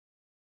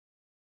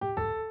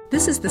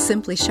This is the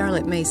Simply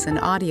Charlotte Mason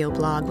audio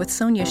blog with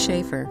Sonia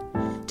Schaefer.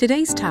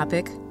 Today's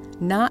topic,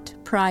 not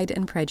Pride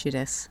and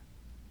Prejudice.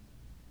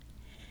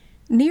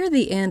 Near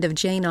the end of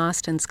Jane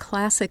Austen's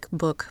classic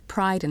book,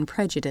 Pride and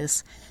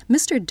Prejudice,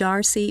 Mr.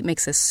 Darcy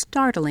makes a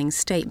startling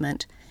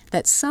statement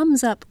that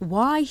sums up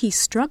why he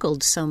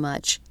struggled so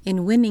much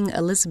in winning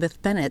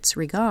Elizabeth Bennet's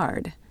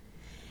regard.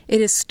 It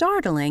is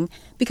startling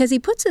because he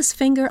puts his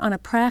finger on a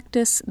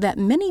practice that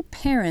many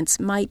parents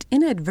might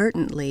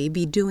inadvertently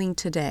be doing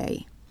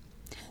today.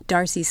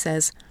 Darcy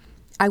says,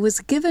 "I was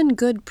given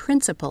good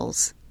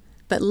principles,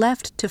 but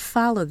left to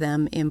follow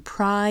them in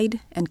pride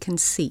and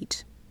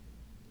conceit."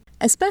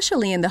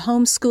 Especially in the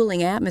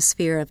homeschooling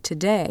atmosphere of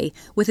today,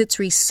 with its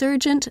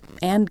resurgent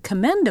and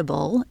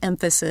commendable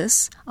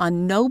emphasis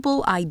on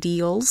noble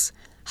ideals,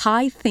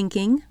 high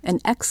thinking, and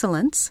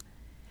excellence,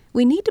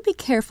 we need to be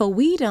careful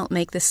we don't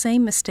make the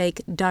same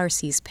mistake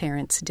Darcy's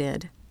parents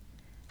did.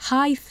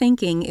 High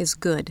thinking is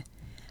good,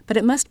 but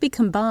it must be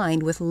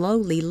combined with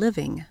lowly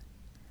living.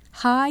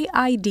 High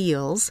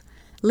ideals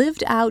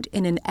lived out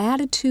in an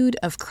attitude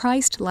of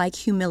Christ-like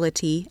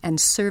humility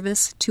and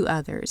service to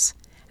others.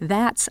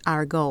 That's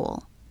our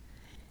goal.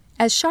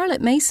 As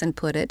Charlotte Mason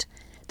put it,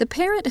 the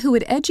parent who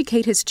would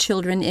educate his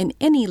children in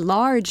any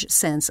large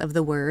sense of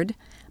the word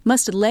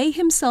must lay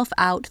himself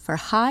out for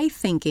high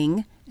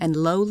thinking and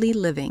lowly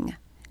living,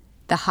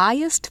 the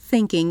highest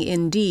thinking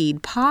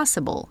indeed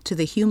possible to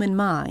the human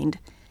mind,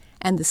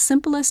 and the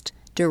simplest,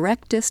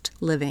 directest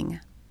living.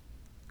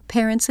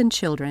 Parents and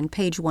Children,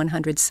 page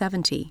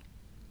 170.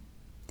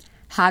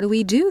 How do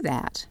we do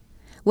that?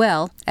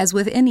 Well, as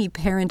with any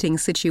parenting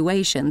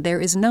situation, there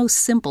is no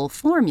simple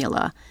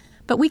formula,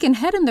 but we can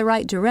head in the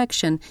right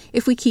direction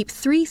if we keep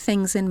three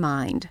things in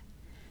mind.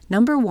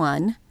 Number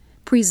one,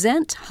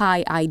 present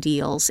high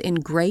ideals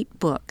in great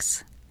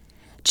books.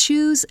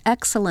 Choose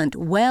excellent,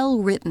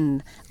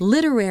 well-written,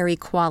 literary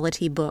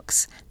quality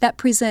books that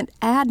present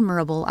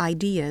admirable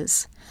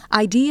ideas,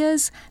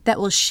 ideas that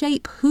will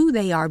shape who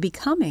they are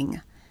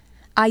becoming,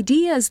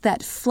 ideas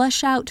that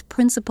flesh out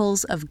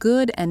principles of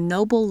good and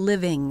noble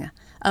living,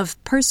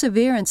 of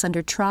perseverance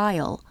under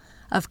trial,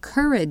 of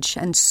courage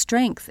and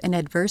strength in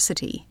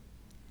adversity.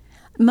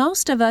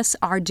 Most of us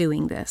are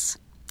doing this.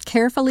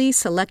 Carefully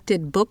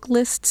selected book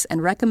lists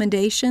and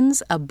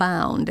recommendations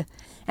abound,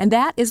 and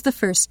that is the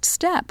first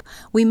step.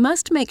 We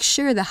must make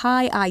sure the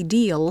high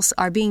ideals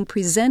are being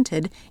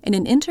presented in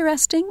an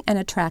interesting and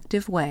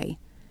attractive way.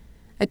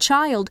 A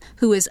child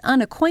who is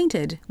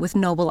unacquainted with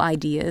noble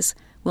ideas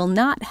will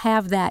not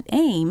have that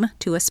aim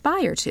to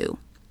aspire to.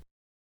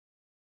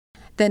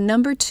 Then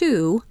number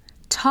two,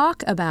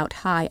 talk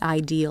about high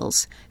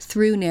ideals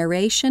through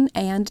narration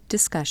and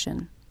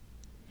discussion.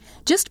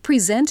 Just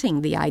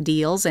presenting the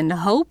ideals and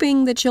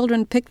hoping the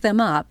children pick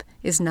them up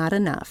is not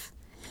enough.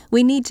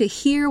 We need to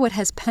hear what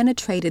has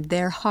penetrated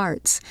their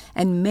hearts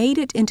and made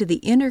it into the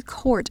inner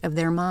court of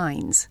their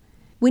minds.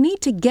 We need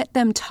to get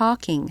them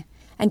talking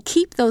and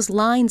keep those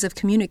lines of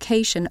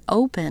communication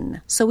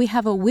open so we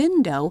have a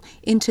window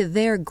into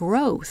their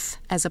growth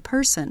as a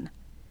person.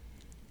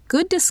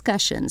 Good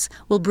discussions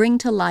will bring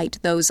to light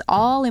those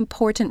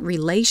all-important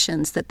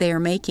relations that they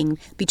are making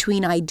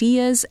between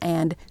ideas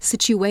and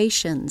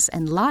situations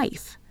and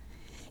life.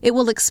 It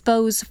will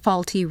expose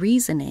faulty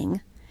reasoning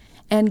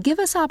and give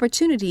us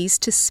opportunities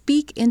to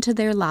speak into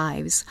their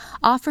lives,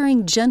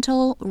 offering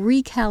gentle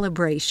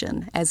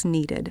recalibration as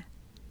needed.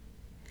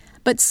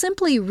 But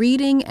simply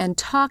reading and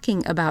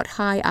talking about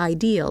high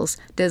ideals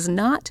does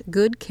not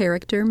good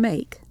character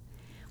make.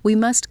 We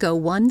must go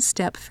one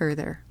step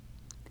further.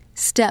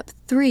 Step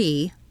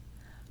 3,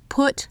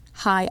 put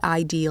high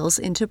ideals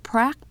into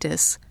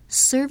practice,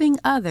 serving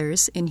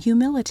others in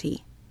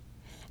humility.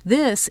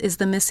 This is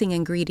the missing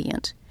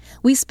ingredient.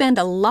 We spend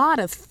a lot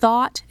of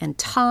thought and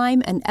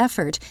time and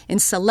effort in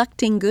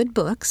selecting good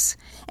books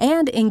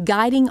and in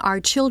guiding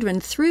our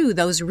children through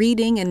those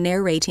reading and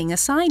narrating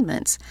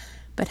assignments.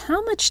 But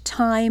how much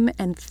time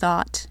and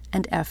thought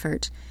and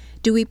effort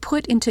do we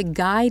put into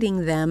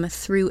guiding them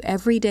through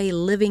everyday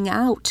living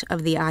out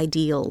of the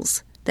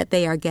ideals that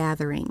they are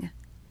gathering?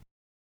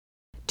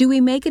 Do we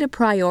make it a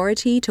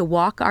priority to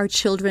walk our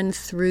children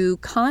through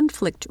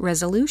conflict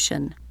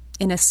resolution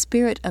in a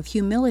spirit of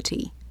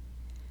humility?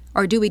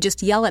 Or do we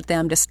just yell at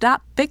them to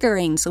stop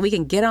bickering so we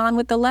can get on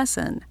with the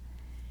lesson?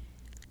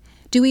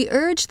 Do we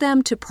urge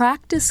them to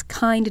practice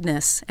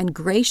kindness and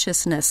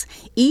graciousness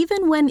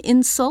even when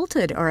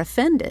insulted or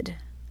offended?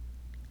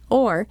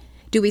 Or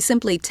do we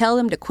simply tell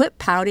them to quit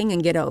pouting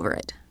and get over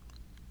it?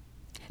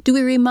 Do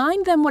we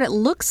remind them what it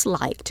looks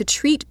like to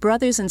treat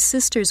brothers and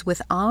sisters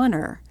with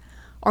honor?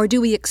 Or do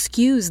we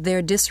excuse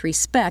their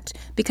disrespect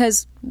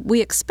because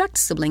we expect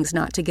siblings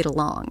not to get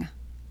along?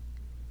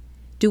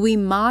 Do we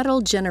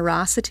model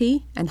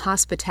generosity and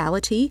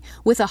hospitality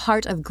with a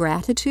heart of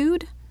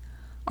gratitude?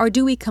 Or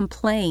do we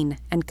complain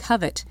and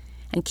covet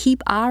and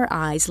keep our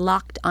eyes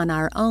locked on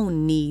our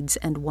own needs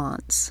and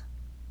wants?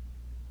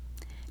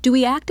 Do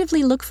we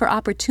actively look for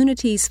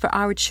opportunities for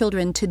our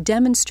children to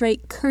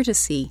demonstrate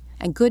courtesy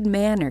and good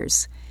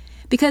manners,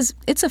 because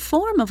it's a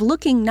form of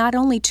looking not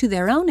only to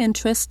their own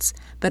interests,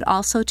 but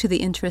also to the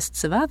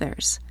interests of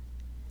others?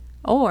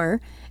 Or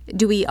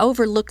do we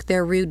overlook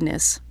their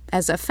rudeness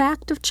as a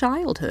fact of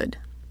childhood?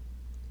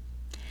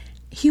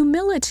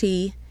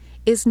 Humility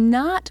is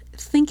not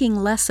thinking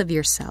less of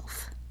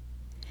yourself.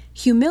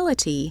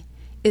 Humility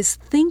is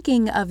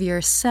thinking of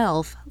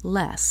yourself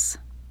less.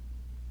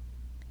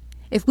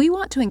 If we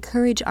want to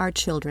encourage our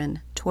children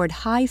toward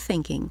high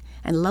thinking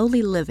and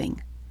lowly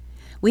living,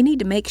 we need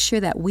to make sure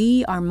that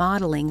we are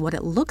modeling what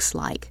it looks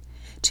like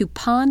to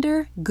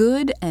ponder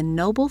good and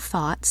noble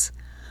thoughts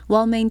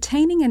while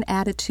maintaining an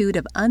attitude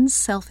of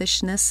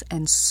unselfishness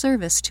and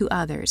service to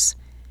others.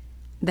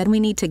 Then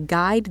we need to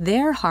guide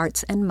their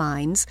hearts and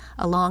minds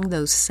along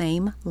those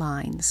same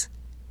lines.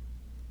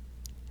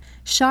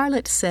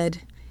 Charlotte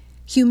said,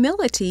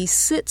 "Humility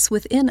sits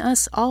within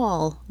us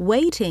all,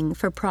 waiting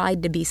for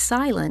pride to be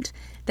silent,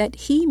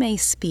 that he may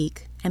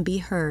speak and be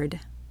heard."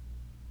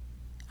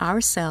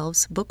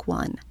 Ourselves, Book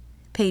 1,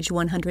 page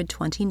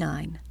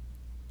 129.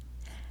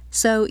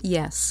 So,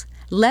 yes,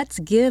 let's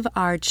give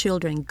our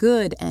children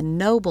good and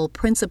noble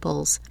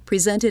principles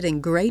presented in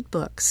great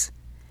books.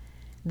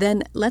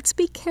 Then let's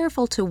be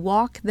careful to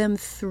walk them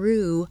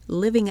through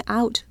living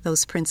out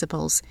those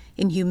principles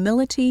in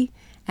humility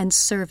and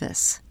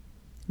service,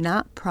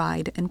 not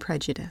pride and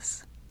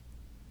prejudice.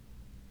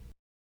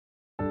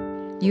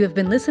 You have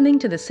been listening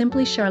to the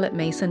Simply Charlotte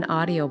Mason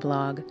audio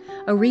blog,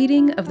 a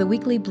reading of the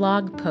weekly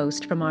blog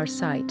post from our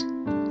site.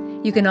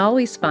 You can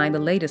always find the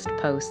latest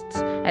posts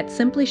at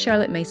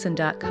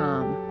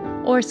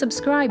simplycharlottemason.com or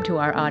subscribe to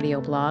our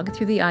audio blog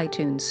through the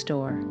iTunes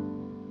Store.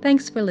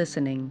 Thanks for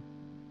listening.